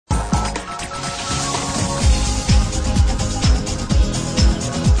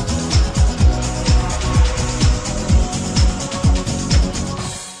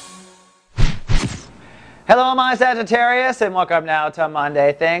Hello, my Sagittarius, and welcome now to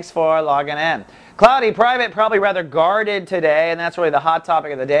Monday. Thanks for logging in. Cloudy, private, probably rather guarded today, and that's really the hot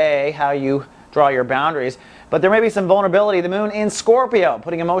topic of the day, how you draw your boundaries. But there may be some vulnerability. The moon in Scorpio,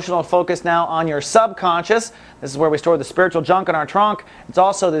 putting emotional focus now on your subconscious. This is where we store the spiritual junk in our trunk. It's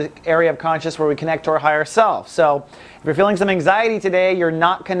also the area of conscious where we connect to our higher self. So if you're feeling some anxiety today, you're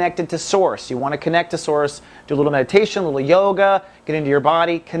not connected to Source. You want to connect to Source, do a little meditation, a little yoga, get into your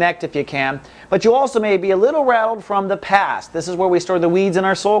body, connect if you can. But you also may be a little rattled from the past. This is where we store the weeds in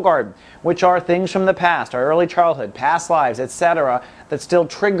our soul garden, which are things from the past, our early childhood, past lives, etc., that still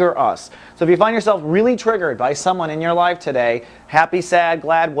trigger us. So if you find yourself really triggered by someone in your life today, happy, sad,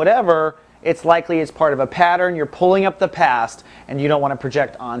 glad, whatever, it's likely it's part of a pattern. You're pulling up the past and you don't want to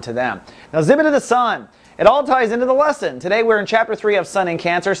project onto them. Now zip into the sun. It all ties into the lesson. Today we're in Chapter 3 of Sun in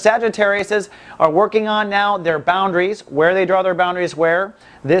Cancer. Sagittariuses are working on now their boundaries, where they draw their boundaries where.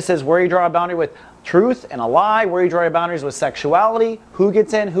 This is where you draw a boundary with truth and a lie, where you draw your boundaries with sexuality, who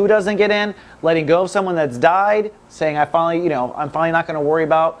gets in, who doesn't get in, letting go of someone that's died, saying I'm finally not going to worry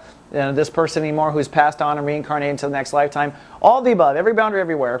about this person anymore who's passed on and reincarnated into the next lifetime. All the above, every boundary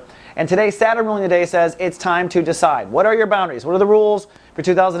everywhere. And today, Saturn ruling the day says it's time to decide. What are your boundaries? What are the rules for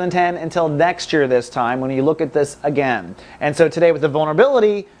 2010 until next year this time when you look at this again? And so today with the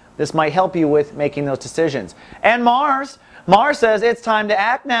vulnerability, this might help you with making those decisions. And Mars says it's time to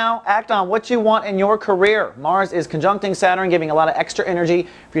act now. Act on what you want in your career. Mars is conjuncting Saturn, giving a lot of extra energy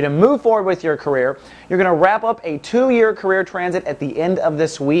for you to move forward with your career. You're going to wrap up a 2-year career transit at the end of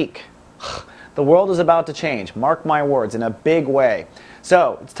this week. The world is about to change. Mark my words, in a big way.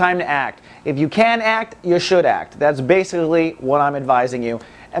 So it's time to act. If you can act, you should act. That's basically what I'm advising you.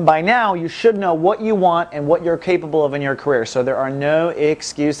 And by now, you should know what you want and what you're capable of in your career. So there are no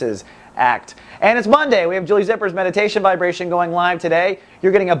excuses. Act. And it's Monday. We have Julie Zipper's meditation vibration going live today.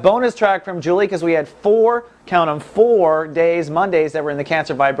 You're getting a bonus track from Julie because we had 4 days, Mondays, that were in the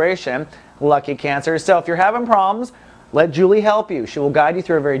Cancer vibration. Lucky Cancer. So if you're having problems, let Julie help you. She will guide you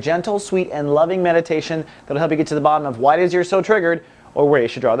through a very gentle, sweet, and loving meditation that will help you get to the bottom of why it is you're so triggered or where you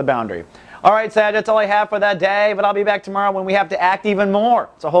should draw the boundary. All right, Sag, that's all I have for that day, but I'll be back tomorrow when we have to act even more.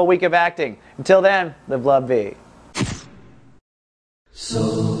 It's a whole week of acting. Until then, live, love, be.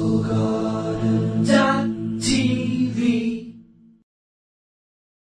 So